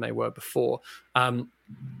better than they were before.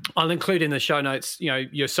 I'll include in the show notes,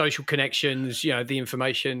 your social connections, the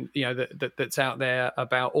information, that's out there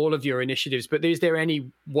about all of your initiatives. But is there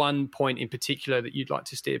any one point in particular that you'd like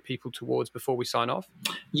to steer people towards before we sign off?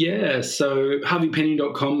 Yeah, so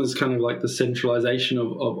harveypenny.com is kind of like the centralization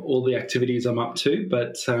of all the activities I'm up to.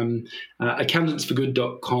 But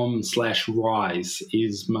accountantsforgood.com/rise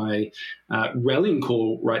is my rallying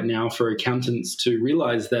call right now for accountants to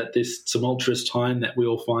realize that this tumultuous time that we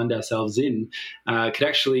all find ourselves in could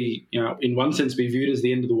actually, in one sense be viewed as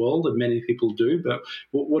the end of the world, and many people do, but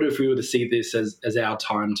what if we were to see this as our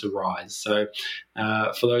time to rise? So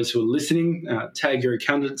for those who are listening, tag your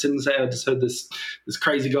accountants in and say, "I just heard this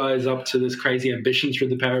crazy guy is up to this crazy ambition through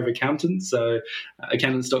the power of accountants." So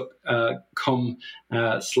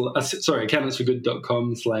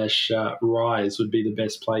accountantsforgood.com/rise would be the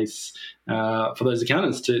best place for those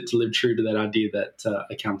accountants to live true to that idea that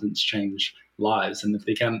accountants change lives. And if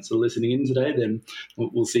the accountants are listening in today, then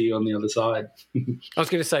we'll see you on the other side. I was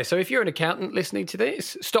going to say, so if you're an accountant listening to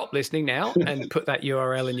this, stop listening now and put that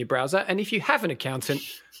URL in your browser. And if you have an accountant,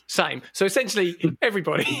 same. So essentially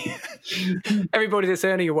everybody that's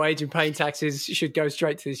earning a wage and paying taxes should go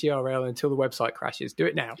straight to this URL until the website crashes. Do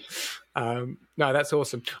it now. No, that's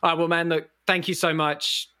awesome. All right, well, man, look, thank you so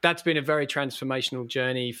much. That's been a very transformational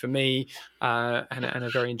journey for me and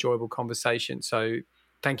a very enjoyable conversation. So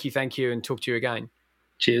thank you, and talk to you again.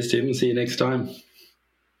 Cheers, Tim, and see you next time.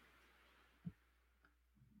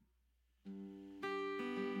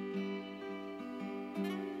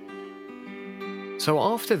 So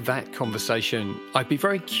after that conversation, I'd be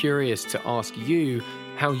very curious to ask you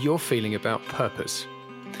how you're feeling about purpose.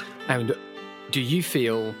 And do you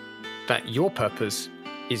feel that your purpose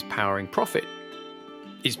is powering profit?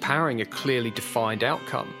 Is powering a clearly defined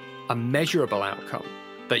outcome, a measurable outcome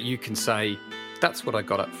that you can say, "That's what I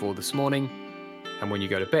got up for this morning," and when you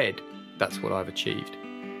go to bed, that's what I've achieved?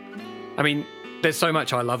 I mean, there's so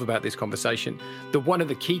much I love about this conversation. One of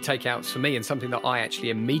the key takeouts for me, and something that I actually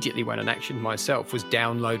immediately went and actioned myself, was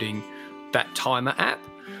downloading that timer app.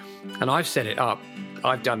 And I've set it up.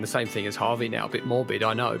 I've done the same thing as Harvey now, a bit morbid,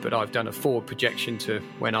 I know, but I've done a forward projection to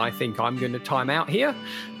when I think I'm going to time out here.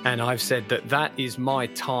 And I've said that is my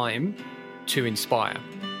time to inspire.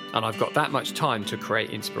 And I've got that much time to create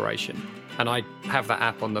inspiration. And I have that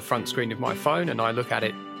app on the front screen of my phone, and I look at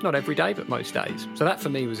it not every day, but most days. So that for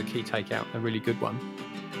me was a key takeout, a really good one.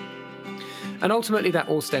 And ultimately that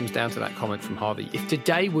all stems down to that comment from Harvey. If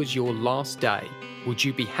today was your last day, would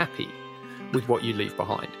you be happy with what you leave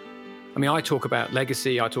behind? I mean, I talk about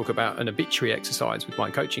legacy, I talk about an obituary exercise with my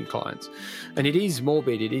coaching clients. And it is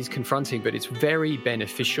morbid, it is confronting, but it's very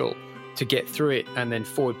beneficial to get through it and then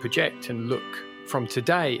forward project and look from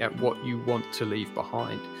today at what you want to leave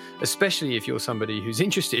behind, especially if you're somebody who's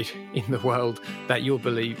interested in the world that you'll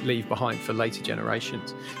leave behind for later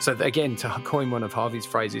generations. So again, to coin one of Harvey's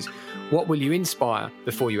phrases, what will you inspire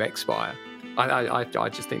before you expire? I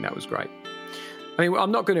just think that was great. I mean,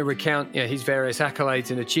 I'm not going to recount his various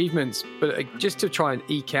accolades and achievements, but just to try and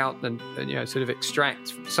eke out and sort of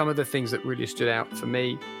extract some of the things that really stood out for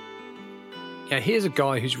me. Here's a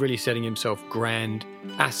guy who's really setting himself grand,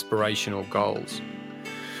 aspirational goals.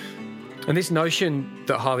 And this notion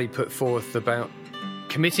that Harvey put forth about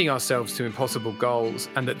committing ourselves to impossible goals,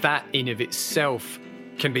 and that in of itself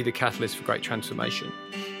can be the catalyst for great transformation.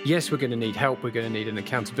 Yes, we're going to need help. We're going to need an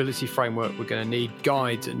accountability framework. We're going to need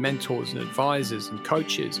guides and mentors and advisors and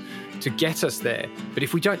coaches to get us there. But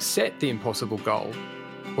if we don't set the impossible goal,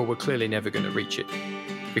 well, we're clearly never going to reach it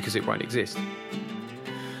because it won't exist.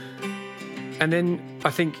 And then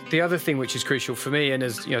I think the other thing which is crucial for me, and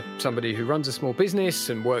as somebody who runs a small business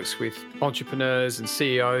and works with entrepreneurs and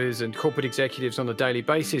CEOs and corporate executives on a daily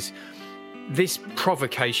basis, this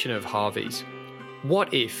provocation of Harvey's.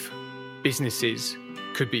 What if businesses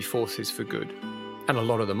could be forces for good? And a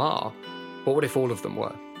lot of them are. But what if all of them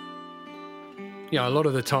were? A lot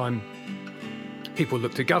of the time, people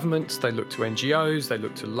look to governments, they look to NGOs, they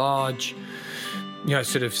look to large,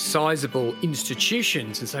 sort of sizable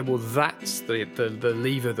institutions and say, well, that's the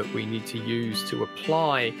lever that we need to use to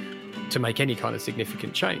apply to make any kind of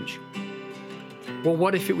significant change. Well,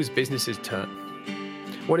 what if it was businesses' turn?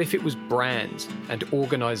 What if it was brands and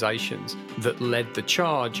organisations that led the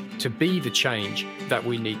charge to be the change that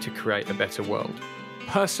we need to create a better world?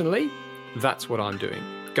 Personally, that's what I'm doing.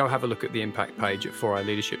 Go have a look at the impact page at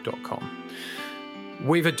 4iLeadership.com.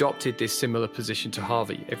 We've adopted this similar position to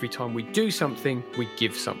Harvey. Every time we do something, we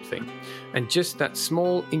give something. And just that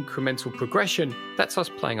small incremental progression, that's us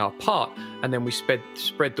playing our part. And then we spread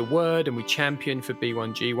the word and we champion for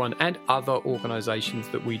B1G1 and other organisations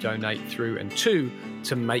that we donate through and to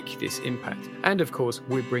make this impact. And of course,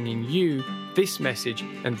 we're bringing you this message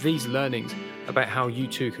and these learnings about how you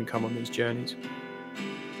too can come on these journeys.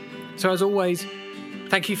 So as always,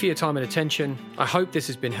 thank you for your time and attention. I hope this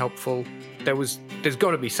has been helpful. There's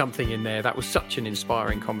got to be something in there. That was such an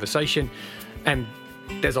inspiring conversation. And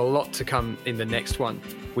there's a lot to come in the next one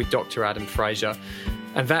with Dr. Adam Fraser.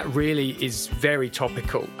 And that really is very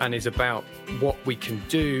topical and is about what we can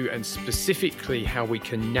do and specifically how we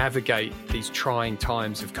can navigate these trying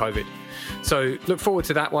times of COVID. So look forward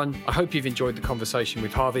to that one. I hope you've enjoyed the conversation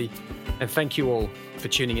with Harvey. And thank you all for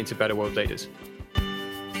tuning into Better World Leaders.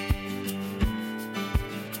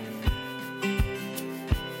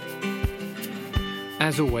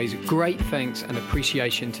 As always, great thanks and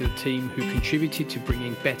appreciation to the team who contributed to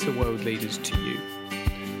bringing Better World Leaders to you.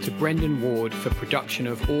 To Brendan Ward for production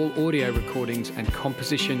of all audio recordings and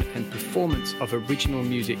composition and performance of original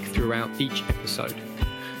music throughout each episode.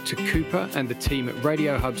 To Cooper and the team at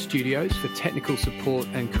Radio Hub Studios for technical support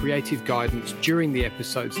and creative guidance during the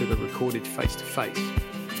episodes that are recorded face-to-face.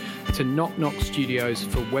 To Knock Knock Studios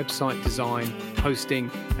for website design, hosting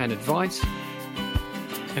and advice.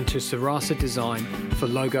 And to Sarasa Design for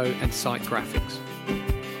logo and site graphics.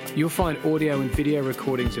 You'll find audio and video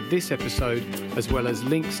recordings of this episode, as well as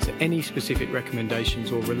links to any specific recommendations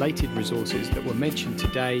or related resources that were mentioned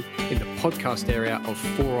today in the podcast area of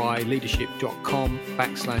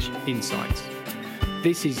 4iLeadership.com/insights.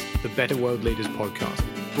 This is the Better World Leaders podcast,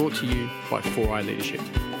 brought to you by 4i Leadership.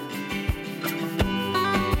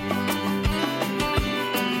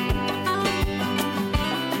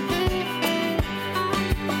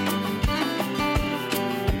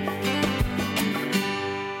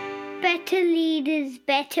 Better leaders,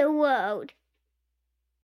 better world.